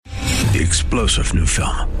The explosive new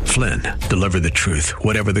film, Flynn, deliver the truth,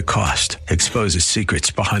 whatever the cost, exposes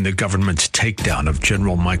secrets behind the government's takedown of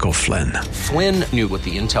General Michael Flynn. Flynn knew what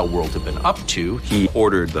the intel world had been up to. He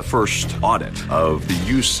ordered the first audit of the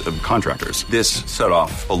use of contractors. This set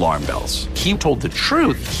off alarm bells. He told the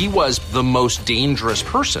truth. He was the most dangerous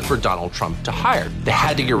person for Donald Trump to hire. They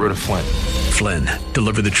had to get rid of Flynn. Flynn,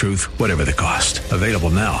 deliver the truth, whatever the cost. Available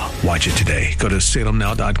now. Watch it today. Go to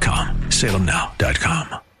salemnow.com.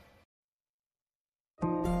 salemnow.com.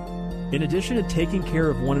 In addition to taking care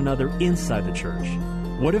of one another inside the church,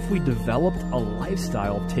 what if we developed a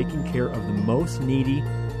lifestyle of taking care of the most needy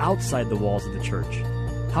outside the walls of the church?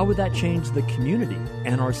 How would that change the community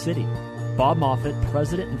and our city? Bob Moffett,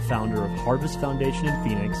 president and founder of Harvest Foundation in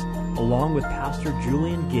Phoenix, along with Pastor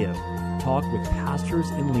Julian Gibb, talk with pastors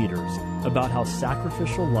and leaders about how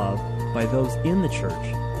sacrificial love by those in the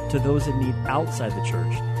church to those in need outside the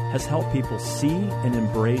church has helped people see and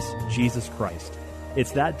embrace Jesus Christ.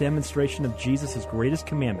 It's that demonstration of Jesus' greatest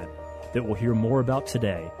commandment that we'll hear more about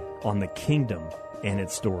today on The Kingdom and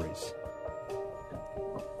Its Stories.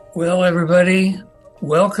 Well, everybody,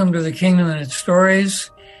 welcome to The Kingdom and Its Stories.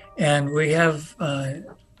 And we have a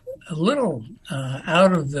little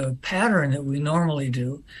out of the pattern that we normally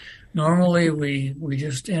do. Normally, we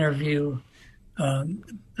just interview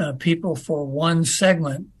people for one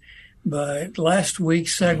segment, but last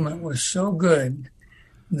week's segment was so good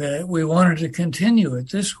that we wanted to continue it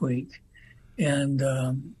this week, and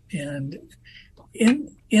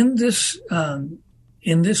in this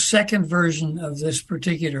second version of this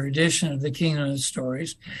particular edition of the Kingdom of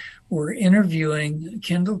Stories, we're interviewing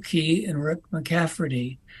Kendall Key and Rick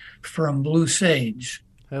McCafferty from Blue Sage.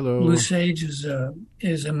 Hello. Blue Sage is a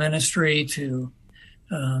ministry to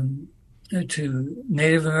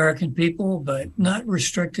Native American people, but not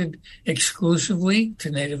restricted exclusively to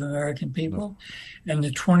Native American people, and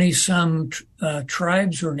the 20-some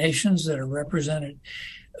tribes or nations that are represented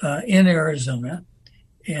in Arizona.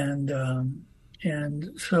 And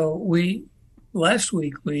so last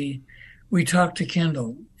week we talked to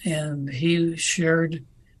Kendall, and he shared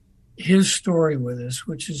his story with us,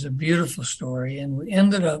 which is a beautiful story, and we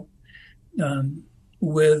ended up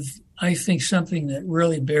with, I think, something that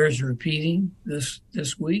really bears repeating this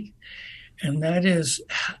week, and that is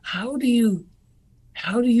how do you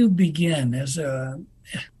begin as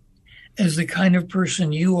the kind of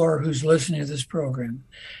person you are who's listening to this program?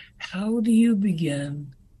 How do you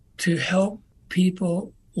begin to help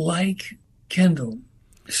people like Kendall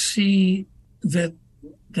see that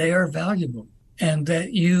they are valuable and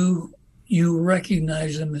that you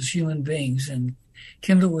recognize them as human beings? And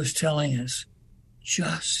Kendall was telling us,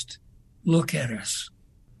 just look at us.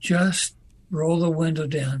 Just roll the window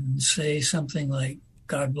down and say something like,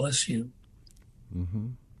 God bless you. Mm-hmm.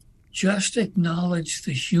 Just acknowledge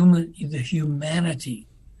the humanity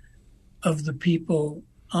of the people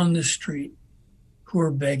on the street who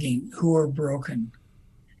are begging, who are broken,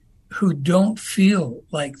 who don't feel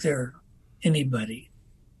like they're anybody.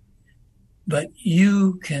 But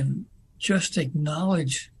you can just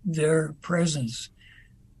acknowledge their presence,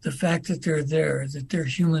 the fact that they're there, that they're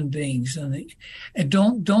human beings, and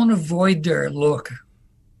don't avoid their look.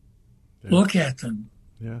 Yeah. Look at them.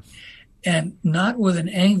 Yes. And not with an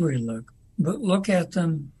angry look, but look at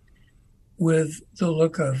them with the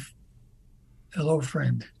look of, hello,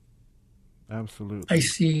 friend. Absolutely. I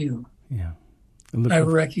see you. Yeah. I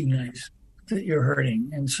recognize that you're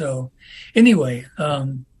hurting. And so anyway,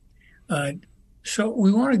 so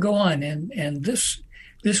we want to go on. And this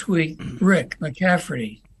week, Rick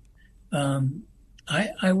McCafferty,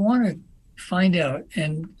 I want to find out,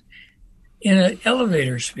 and in an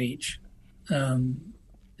elevator speech,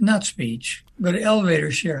 not speech, but elevator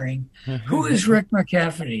sharing, who is Rick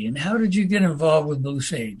McCafferty and how did you get involved with Blue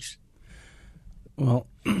Sage? Well,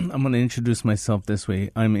 I'm going to introduce myself this way.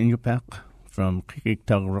 I'm Inupiaq from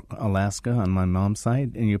Qikiqtagurk, Alaska on my mom's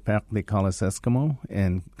side. Inupiaq, they call us Eskimo,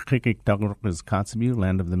 and Qikiqtagurk is Kotzebue,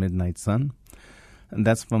 land of the midnight sun. And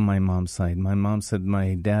that's from my mom's side. My mom said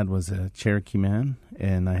my dad was a Cherokee man,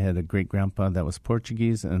 and I had a great-grandpa that was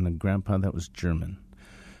Portuguese and a grandpa that was German.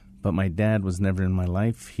 But my dad was never in my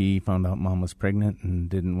life. He found out mom was pregnant and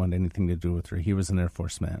didn't want anything to do with her. He was an Air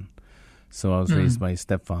Force man. So I was raised by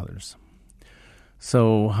stepfathers.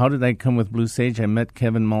 So how did I come with Blue Sage? I met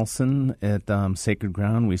Kevin Molson at Sacred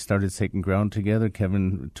Ground. We started Sacred Ground together.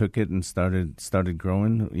 Kevin took it and started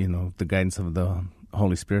growing, the guidance of the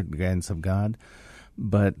Holy Spirit, the guidance of God.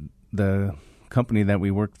 But the company that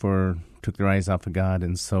we worked for took their eyes off of God,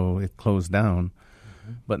 and so it closed down.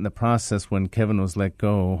 Mm-hmm. But in the process, when Kevin was let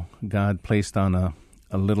go, God placed on a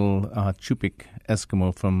little Chupik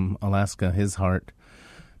Eskimo from Alaska his heart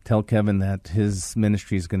tell Kevin that his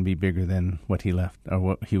ministry is going to be bigger than what he left or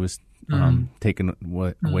what he was taken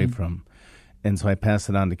away from. And so I passed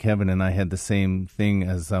it on to Kevin, and I had the same thing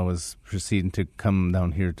as I was proceeding to come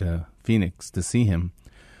down here to Phoenix to see him.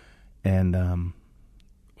 And,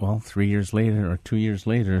 3 years later or 2 years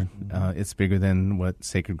later, it's bigger than what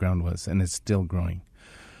Sacred Ground was, and it's still growing.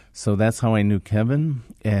 So that's how I knew Kevin,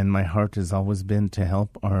 and my heart has always been to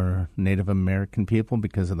help our Native American people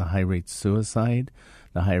because of the high rate of suicide,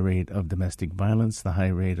 the high rate of domestic violence, the high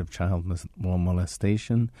rate of child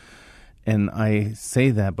molestation. And I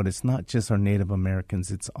say that, but it's not just our Native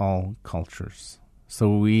Americans, it's all cultures.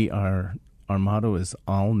 So our motto is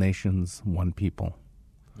all nations, one people.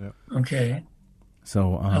 Yep. Okay.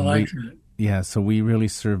 So I like that. Yeah, so we really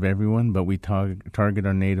serve everyone, but we target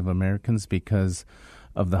our Native Americans because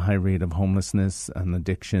of the high rate of homelessness and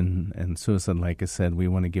addiction and suicide. Like I said, we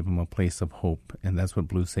want to give them a place of hope, and that's what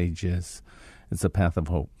Blue Sage is. It's a path of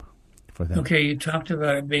hope for them. Okay, you talked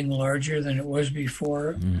about it being larger than it was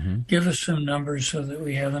before. Mm-hmm. Give us some numbers so that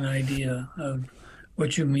we have an idea of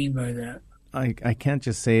what you mean by that. I can't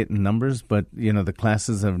just say it in numbers, but, the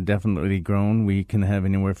classes have definitely grown. We can have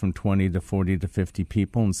anywhere from 20 to 40 to 50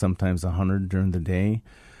 people and sometimes 100 during the day.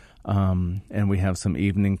 And we have some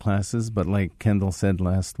evening classes, but like Kendall said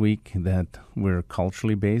last week, that we're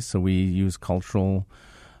culturally based, so we use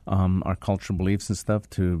our cultural beliefs and stuff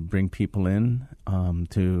to bring people in,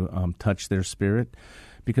 to touch their spirit,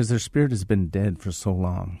 because their spirit has been dead for so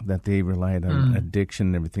long that they relied on addiction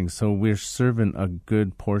and everything. So we're serving a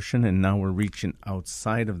good portion, and now we're reaching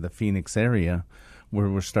outside of the Phoenix area where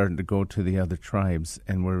we're starting to go to the other tribes,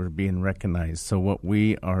 and we're being recognized. So what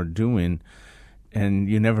we are doing, and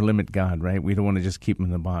you never limit God, right? We don't want to just keep him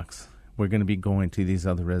in the box. We're going to be going to these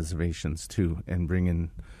other reservations too and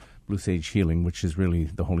bringing Blue Sage Healing, which is really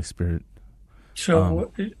the Holy Spirit.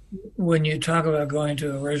 So when you talk about going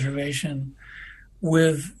to a reservation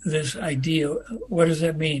with this idea, what does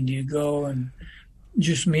that mean? Do you go and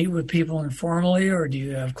just meet with people informally, or do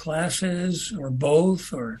you have classes, or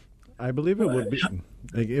both? Or I believe it would be.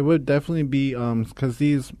 It would definitely be because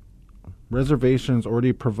these reservations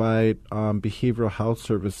already provide behavioral health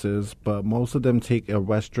services, but most of them take a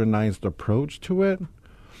westernized approach to it.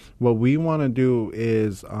 What we want to do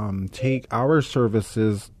is take our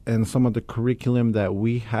services and some of the curriculum that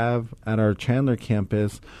we have at our Chandler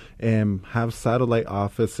campus and have satellite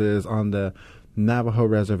offices on the Navajo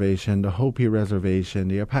Reservation, the Hopi Reservation,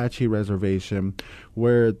 the Apache Reservation,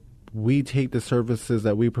 where we take the services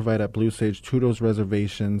that we provide at Blue Sage to those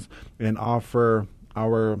reservations and offer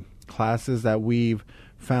our classes that we've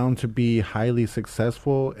found to be highly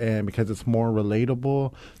successful, and because it's more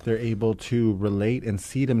relatable, they're able to relate and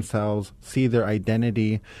see themselves, see their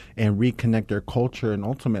identity, and reconnect their culture and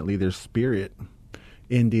ultimately their spirit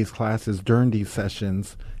in these classes during these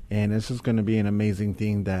sessions. And this is going to be an amazing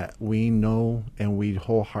thing that we know and we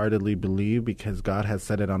wholeheartedly believe, because God has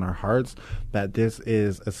set it on our hearts, that this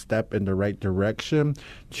is a step in the right direction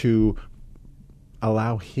to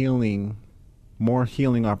allow healing, more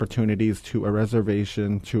healing opportunities to a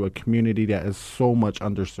reservation, to a community that is so much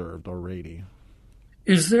underserved already.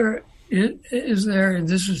 Is there,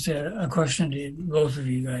 this is a question to both of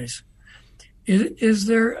you guys, is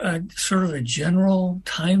there a sort of a general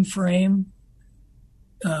time frame,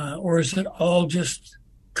 or is it all just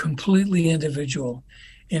completely individual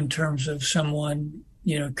in terms of someone,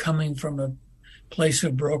 coming from a place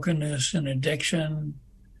of brokenness and addiction,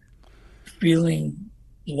 feeling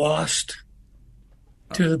lost,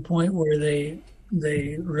 to the point where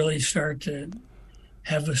they really start to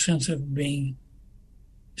have a sense of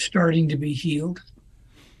starting to be healed?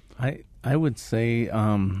 I would say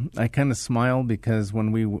I kind of smile because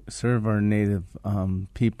when we serve our Native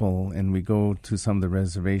people and we go to some of the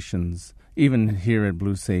reservations, even here at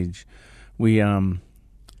Blue Sage, we are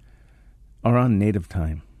on Native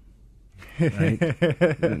time. Right?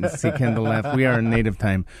 See Kendall laugh. We are on Native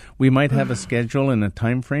time. We might have a schedule and a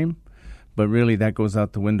time frame, but really that goes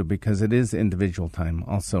out the window because it is individual time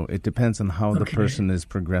also. It depends on how the person is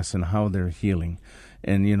progressing, how they're healing,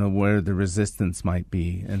 and, where the resistance might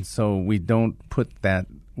be. And so we don't put that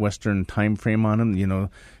Western time frame on them. You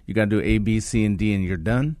got to do A, B, C, and D and you're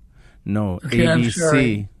done. No, okay, A, B,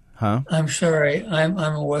 C. Huh? I'm sorry. I'm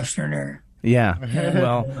a Westerner. Yeah.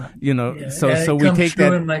 Well, so we take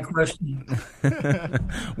that. In my question.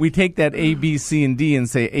 We take that A, B, C, and D and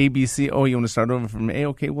say A, B, C. Oh, you want to start over from A?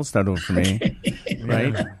 Okay, we'll start over from A.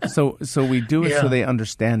 Right? So we do it so they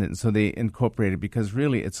understand it and so they incorporate it, because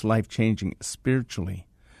really it's life changing spiritually.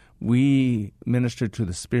 We minister to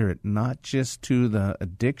the spirit, not just to the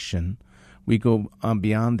addiction. We go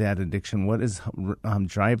beyond that addiction. What is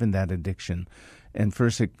driving that addiction? And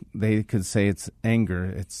first, they could say it's anger,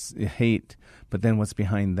 it's hate, but then what's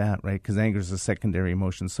behind that, right? Because anger is a secondary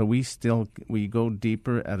emotion. So we go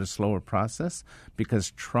deeper at a slower process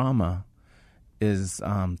because trauma is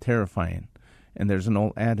terrifying. And there's an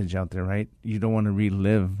old adage out there, right? You don't want to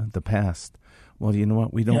relive the past. Well, you know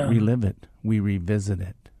what? We don't relive it. We revisit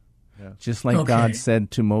it. Yeah. Just like God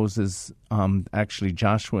said to Moses, actually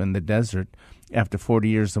Joshua in the desert, after 40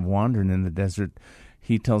 years of wandering in the desert,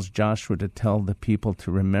 he tells Joshua to tell the people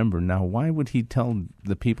to remember. Now, why would he tell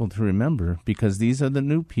the people to remember? Because these are the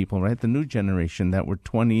new people, right? The new generation that were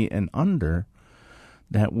 20 and under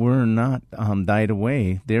that were not died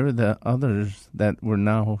away. They're the others that were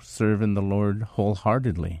now serving the Lord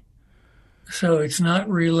wholeheartedly. So it's not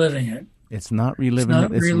reliving it. It's not reliving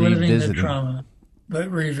it. It's reliving revisiting the trauma, but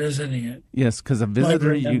revisiting it. Yes, because a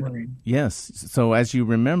visitor, yes. So as you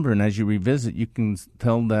remember and as you revisit, you can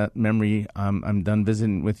tell that memory, I'm done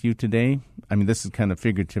visiting with you today. I mean, this is kind of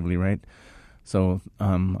figuratively, right? So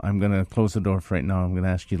I'm going to close the door for right now. I'm going to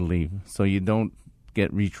ask you to leave so you don't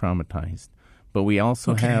get re-traumatized. But we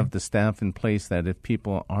also have the staff in place that if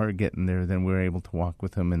people are getting there, then we're able to walk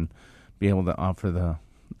with them and be able to offer the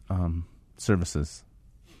services.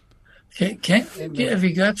 Have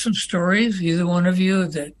you got some stories, either one of you,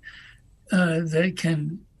 that that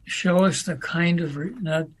can show us the kind of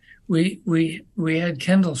we had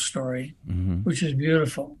Kendall's story, which is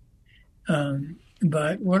beautiful,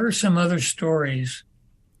 but what are some other stories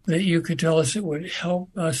that you could tell us that would help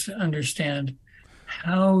us to understand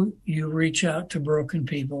how you reach out to broken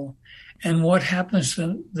people and what happens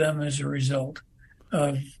to them as a result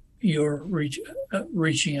of your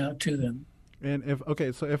reaching out to them? And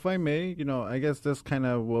if I may, I guess this kind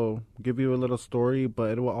of will give you a little story,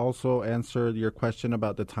 but it will also answer your question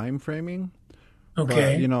about the time framing.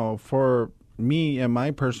 Okay. But, for me and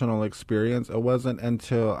my personal experience, it wasn't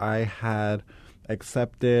until I had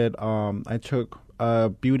accepted, I took a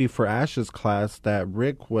Beauty for Ashes class that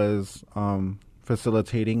Rick was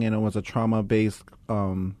facilitating, and it was a trauma-based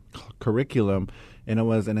curriculum, and it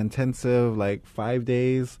was an intensive, 5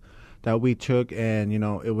 days that we took, and,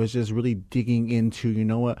 it was just really digging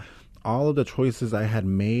into, all of the choices I had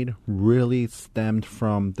made really stemmed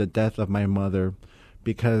from the death of my mother,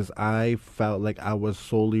 because I felt like I was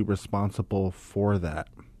solely responsible for that.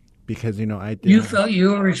 Because, I did. You felt you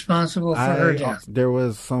were responsible for her death. There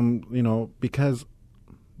was some, because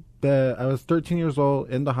I was 13 years old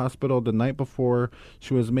in the hospital the night before.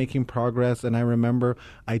 She was making progress, and I remember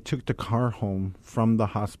I took the car home from the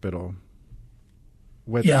hospital.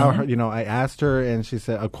 Without her, I asked her, and she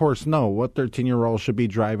said, of course, no. What 13-year-old should be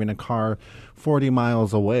driving a car 40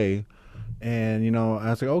 miles away? And, I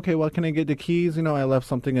was like, okay, well, can I get the keys? I left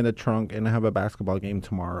something in the trunk, and I have a basketball game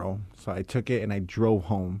tomorrow. So I took it, and I drove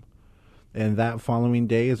home. And that following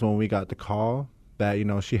day is when we got the call that,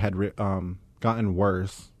 she had gotten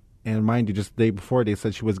worse. And mind you, just the day before, they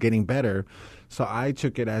said she was getting better. So I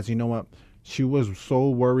took it as, she was so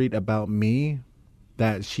worried about me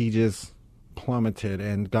that she just plummeted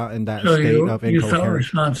and got in that state of incoherence. You felt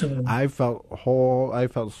responsible. I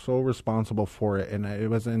felt so responsible for it, and it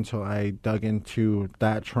wasn't until I dug into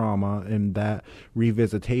that trauma and that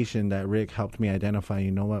revisitation that Rick helped me identify,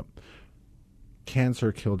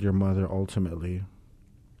 cancer killed your mother ultimately.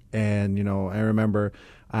 And, I remember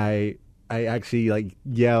I actually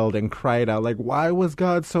yelled and cried out, why was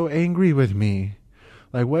God so angry with me?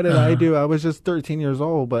 What did I do? I was just 13 years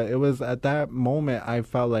old, but it was at that moment I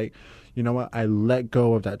felt like, I let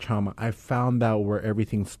go of that trauma. I found out where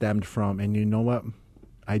everything stemmed from. And you know what?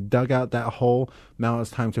 I dug out that hole. Now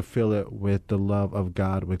it's time to fill it with the love of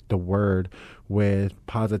God, with the word, with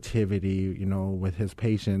positivity, with his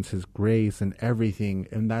patience, his grace, and everything.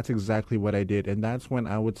 And that's exactly what I did. And that's when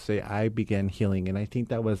I would say I began healing. And I think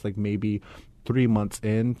that was maybe 3 months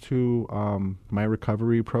into my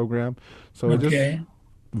recovery program. So it just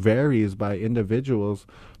varies by individuals.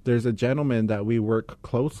 There's a gentleman that we work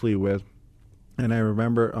closely with, and I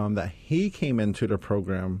remember that he came into the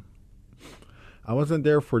program. I wasn't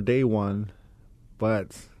there for day one,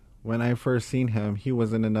 but when I first seen him, he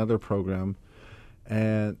was in another program,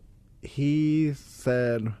 and he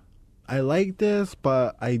said, I like this,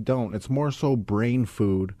 but I don't. It's more so brain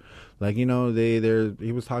food. He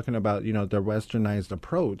was talking about, the westernized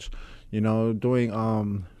approach, doing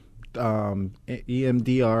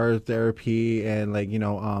EMDR therapy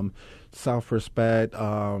and self-respect,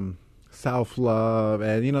 self-love,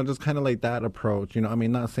 and just kind of that approach.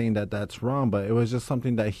 Not saying that that's wrong, but it was just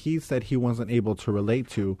something that he said he wasn't able to relate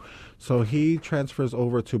to. So he transfers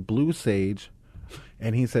over to Blue Sage,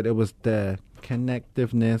 and he said it was the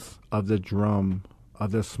connectiveness of the drum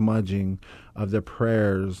of the smudging, of the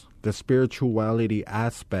prayers, the spirituality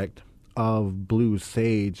aspect of Blue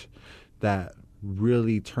Sage that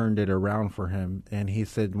really turned it around for him. And he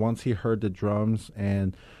said once he heard the drums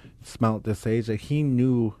and smelt the sage, that he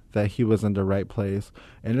knew that he was in the right place.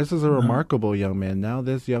 And this is a remarkable young man. Now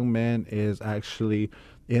this young man is actually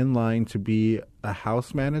in line to be a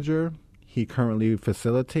house manager. He currently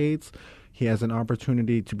facilitates. He has an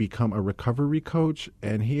opportunity to become a recovery coach,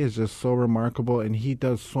 and he is just so remarkable, and he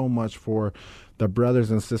does so much for the brothers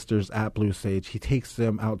and sisters at Blue Sage. He takes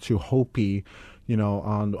them out to Hopi,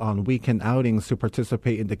 on weekend outings to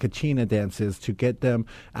participate in the Kachina dances, to get them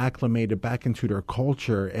acclimated back into their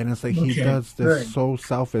culture. And it's like he does this so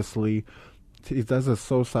selflessly. He does this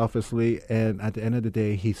so selflessly, and at the end of the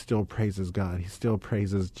day, he still praises God. He still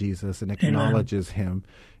praises Jesus and acknowledges him.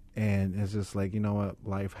 And it's just like, you know what,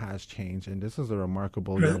 life has changed, and this is a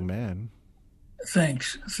remarkable young man.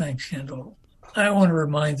 Thanks, Kendall. I want to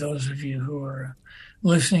remind those of you who are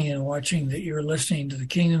listening and watching that you're listening to The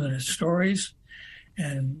Kingdom and Its Stories.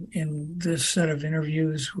 And in this set of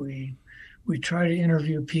interviews, we try to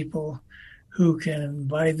interview people who can,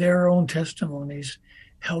 by their own testimonies,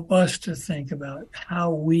 help us to think about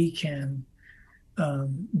how we can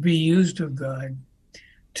be used of God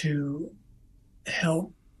to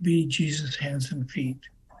help be Jesus' hands and feet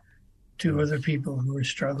to other people who are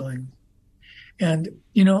struggling. And,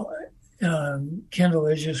 Kendall,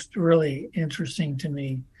 it's just really interesting to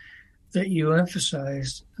me that you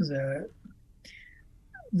emphasized that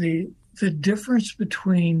the difference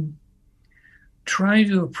between trying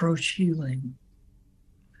to approach healing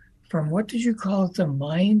from, what did you call it, the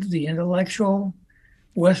mind, the intellectual,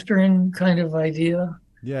 Western kind of idea?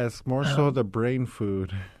 Yes, more so the brain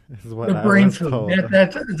food. Is what the I brain was food. told.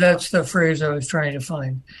 That's the phrase I was trying to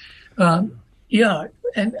find.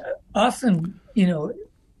 And often,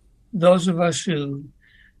 those of us who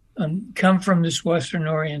come from this Western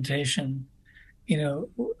orientation,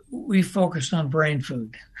 we focus on brain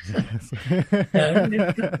food. Yes.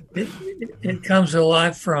 It comes a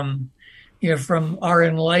lot from our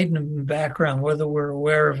enlightenment background, whether we're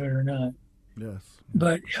aware of it or not. Yes.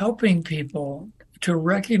 But helping people to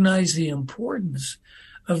recognize the importance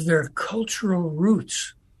of their cultural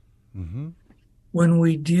roots when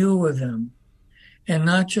we deal with them, and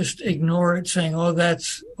not just ignore it, saying, "Oh,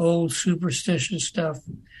 that's old superstitious stuff,"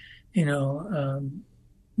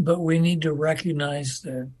 but we need to recognize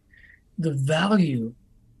the value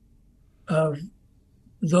of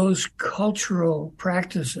those cultural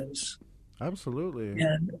practices. Absolutely.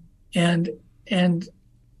 And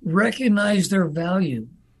recognize their value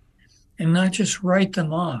and not just write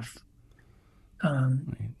them off.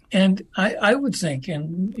 And I would think,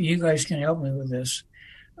 and you guys can help me with this,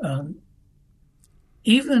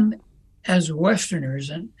 even as Westerners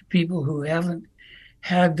and people who haven't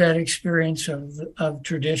had that experience of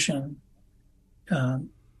tradition,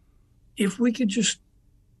 if we could just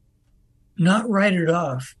not write it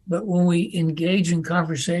off, but when we engage in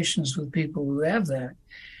conversations with people who have that,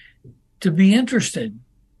 to be interested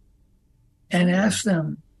and ask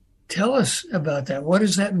them, tell us about that. What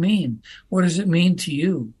does that mean? What does it mean to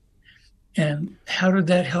you? And how did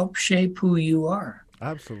that help shape who you are?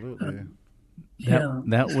 Absolutely.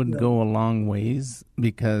 That would go a long ways,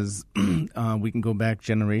 because we can go back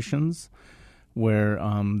generations where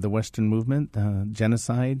the Western movement,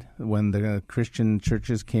 genocide, when the Christian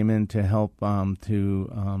churches came in to help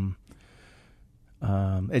to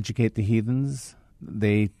educate the heathens,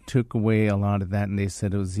 they took away a lot of that, and they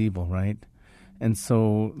said it was evil, right? And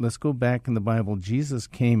so let's go back in the Bible. Jesus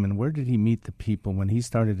came, and where did he meet the people? When he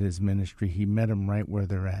started his ministry, he met them right where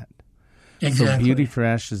they're at. Exactly. So beauty for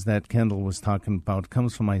ashes that Kendall was talking about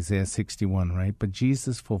comes from Isaiah 61, right? But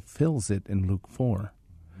Jesus fulfills it in Luke 4,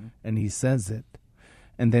 and he says it.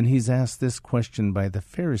 And then he's asked this question by the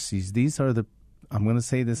Pharisees. These are the, I'm going to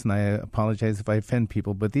say this, and I apologize if I offend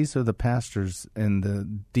people, but these are the pastors and the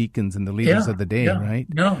deacons and the leaders of the day, right?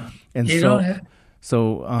 No, and you so, don't have,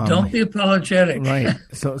 don't be apologetic. Right.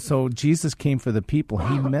 So Jesus came for the people.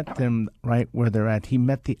 He met them right where they're at. He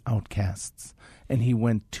met the outcasts, and he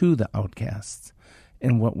went to the outcasts.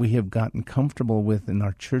 And what we have gotten comfortable with in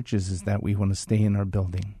our churches is that we want to stay in our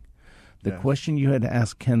building. The question you had to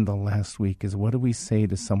ask Kendall last week is, what do we say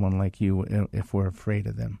to someone like you if we're afraid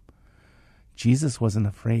of them? Jesus wasn't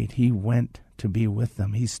afraid. He went to be with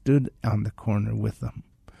them. He stood on the corner with them.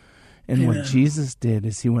 And what Jesus did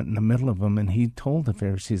is he went in the middle of them, and he told the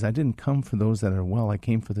Pharisees, I didn't come for those that are well. I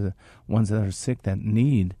came for the ones that are sick, that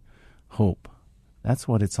need hope. That's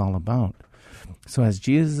what it's all about. So as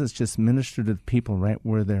Jesus just ministered to the people right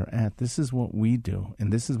where they're at, this is what we do,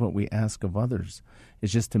 and this is what we ask of others,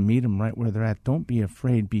 is just to meet them right where they're at. Don't be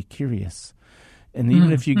afraid. Be curious. And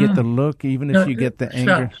even if you get the look, even if you get the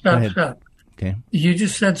anger. Stop. Okay. You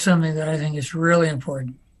just said something that I think is really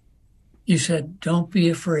important. You said, don't be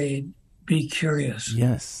afraid. Be curious.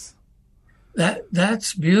 Yes.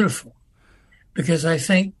 That's beautiful, because I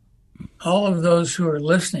think all of those who are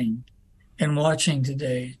listening and watching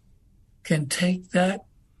today can take that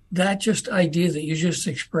just idea that you just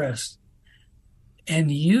expressed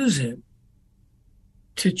and use it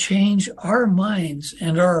to change our minds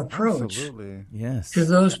and our approach to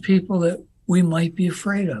those people that we might be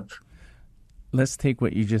afraid of. Let's take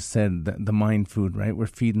what you just said, the mind food, right? We're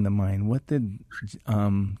feeding the mind. What did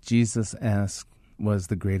Jesus ask was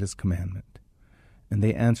the greatest commandment? And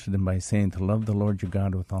they answered him by saying to love the Lord your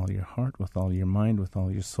God with all your heart, with all your mind, with all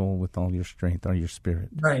your soul, with all your strength, or your spirit.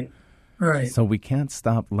 Right. So we can't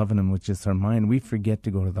stop loving him with just our mind. We forget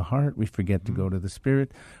to go to the heart. We forget to go to the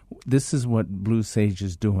spirit. This is what Blue Sage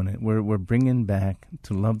is doing. It. We're bringing back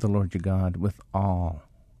to love the Lord your God with all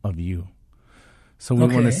of you. So we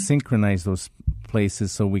want to synchronize those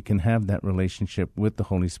places so we can have that relationship with the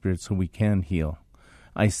Holy Spirit so we can heal.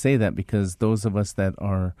 I say that because those of us that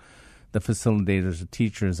are the facilitators, the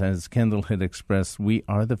teachers, as Kendall had expressed, we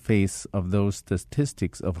are the face of those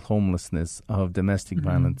statistics of homelessness, of domestic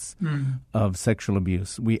violence, of sexual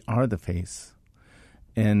abuse. We are the face.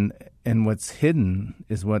 And what's hidden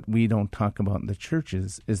is what we don't talk about in the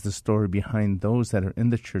churches is the story behind those that are in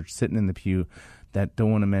the church, sitting in the pew, that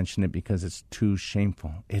don't want to mention it because it's too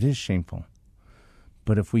shameful. It is shameful.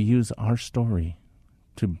 But if we use our story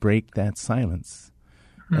to break that silence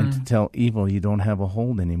and to tell evil you don't have a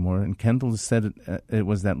hold anymore, and Kendall said it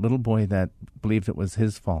was that little boy that believed it was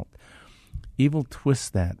his fault. Evil twists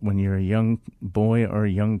that when you're a young boy or a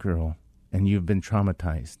young girl and you've been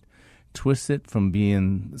traumatized. Twist it from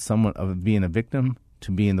being being a victim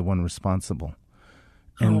to being the one responsible.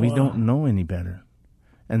 And we don't know any better.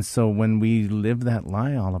 And so when we live that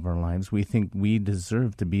lie all of our lives, we think we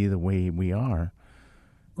deserve to be the way we are.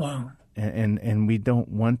 Wow. And we don't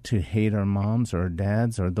want to hate our moms or our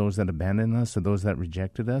dads or those that abandoned us or those that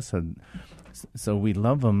rejected us. So we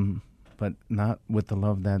love them, but not with the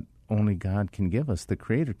love that only God can give us, the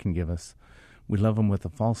Creator can give us. We love them with a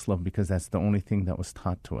false love because that's the only thing that was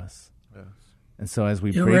taught to us. Yes. And so as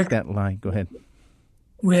we break that lie, go ahead.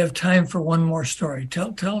 We have time for one more story.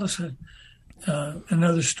 Tell us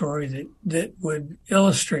another story that would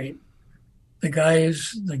illustrate the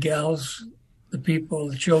guys, the gals, the people,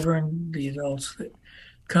 the children, the adults that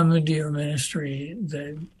come into your ministry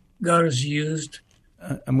that God has used.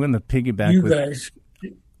 I'm going to piggyback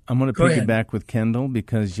with Kendall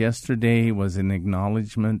because yesterday was an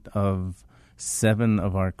acknowledgement of 7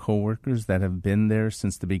 of our coworkers that have been there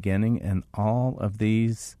since the beginning, and all of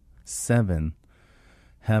these 7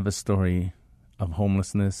 have a story of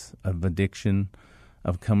homelessness, of addiction,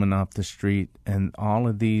 of coming off the street. And all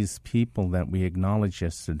of these people that we acknowledged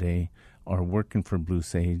yesterday are working for Blue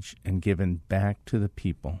Sage and giving back to the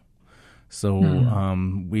people. So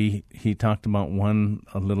he talked about one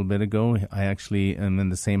a little bit ago. I actually am in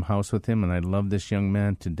the same house with him, and I love this young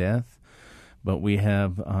man to death. But we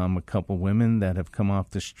have a couple women that have come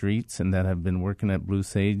off the streets and that have been working at Blue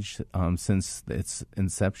Sage since its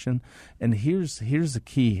inception. And here's the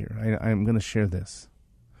key here. I'm going to share this.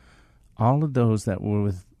 All of those that were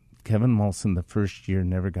with Kevin Molson the first year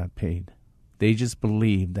never got paid. They just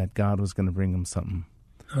believed that God was going to bring them something.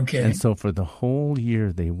 Okay. And so for the whole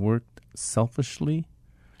year, they worked selfishly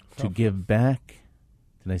to give back.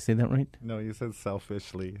 Did I say that right? No, you said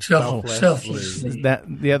selfishly. Selflessly.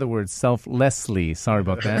 The other word, selflessly. Sorry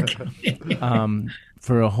about that.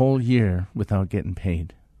 For a whole year without getting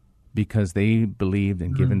paid because they believed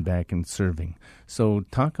in giving back and serving. So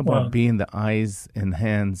talk about being the eyes and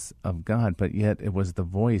hands of God, but yet it was the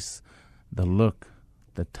voice, the look,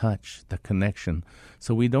 the touch, the connection.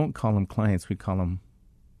 So we don't call them clients. We call them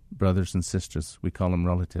brothers and sisters. We call them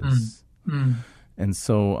relatives. And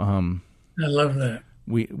so I love that.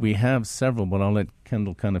 We have several, but I'll let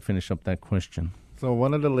Kendall kind of finish up that question. So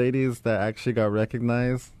one of the ladies that actually got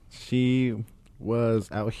recognized, she was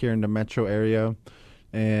out here in the metro area,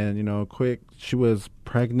 and she was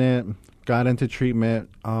pregnant, got into treatment.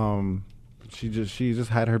 She just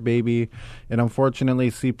had her baby, and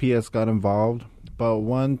unfortunately CPS got involved. But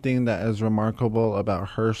one thing that is remarkable about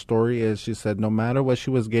her story is she said no matter what she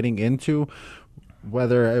was getting into,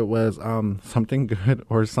 whether it was something good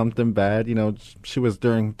or something bad, this was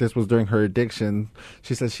during her addiction.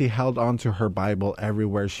 She said she held on to her Bible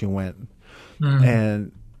everywhere she went.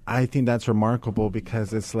 And I think that's remarkable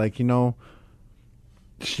because it's like, God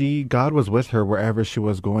was with her wherever she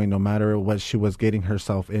was going, no matter what she was getting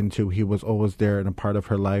herself into. He was always there and a part of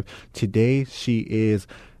her life. Today, she is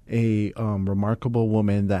a remarkable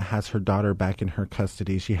woman that has her daughter back in her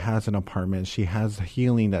custody. She has an apartment. She has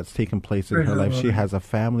healing that's taken place in her life. She has a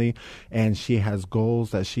family, and she has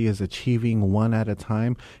goals that she is achieving one at a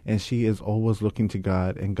time, and she is always looking to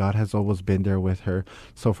God, and God has always been there with her.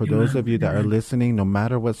 So for those of you that are listening, no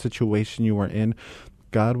matter what situation you are in,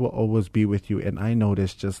 God will always be with you. And I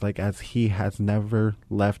notice, just like as he has never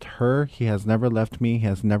left her, he has never left me, he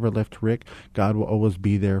has never left Rick, God will always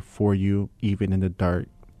be there for you, even in the dark,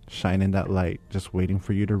 shining that light, just waiting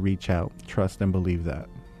for you to reach out. Trust and believe that.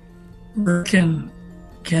 Rick and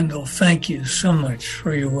Kendall, thank you so much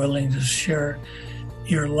for your willingness to share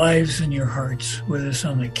your lives and your hearts with us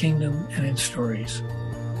on the Kingdom and its stories.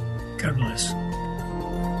 God bless.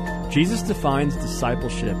 Jesus defines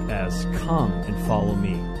discipleship as come and follow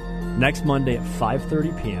me. Next Monday at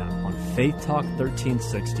 5:30 p.m. on Faith Talk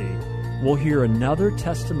 1360, we'll hear another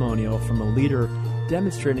testimonial from a leader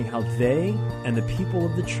demonstrating how they and the people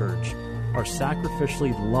of the church are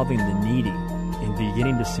sacrificially loving the needy and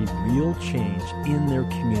beginning to see real change in their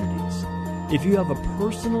communities. If you have a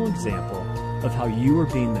personal example of how you are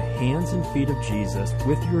being the hands and feet of Jesus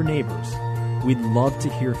with your neighbors, we'd love to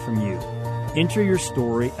hear from you. Enter your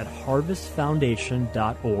story at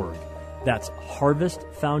harvestfoundation.org. That's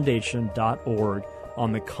harvestfoundation.org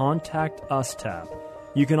on the Contact Us tab.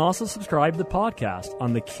 You can also subscribe to the podcast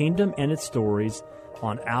on the Kingdom and its Stories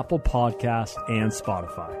on Apple Podcasts and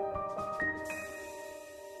Spotify.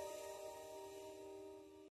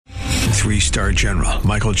 3-star General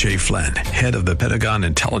Michael J. Flynn, head of the Pentagon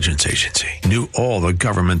Intelligence Agency, knew all the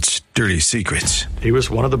government's dirty secrets. He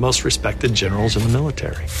was one of the most respected generals in the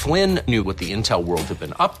military. Flynn knew what the intel world had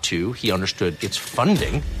been up to. He understood its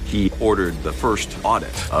funding. He ordered the first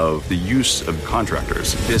audit of the use of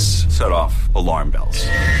contractors. This set off alarm bells.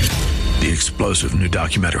 The explosive new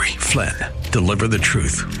documentary, Flynn, Deliver the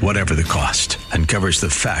Truth, Whatever the Cost, uncovers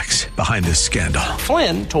the facts behind this scandal.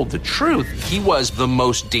 Flynn told the truth. He was the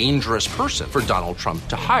most dangerous person for Donald Trump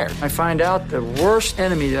to hire. I find out the worst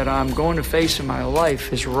enemy that I'm going to face in my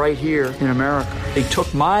life is right here in America. They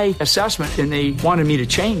took my assessment and they wanted me to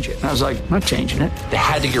change it. And I was like, I'm not changing it. They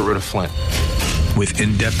had to get rid of Flynn. With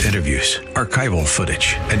in-depth interviews, archival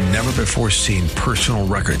footage, and never-before-seen personal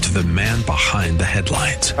records of the man behind the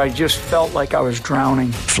headlines. I just felt like I was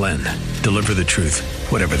drowning. Flynn, Deliver the Truth,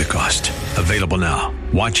 Whatever the Cost. Available now.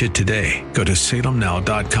 Watch it today. Go to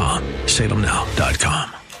salemnow.com.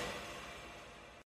 salemnow.com.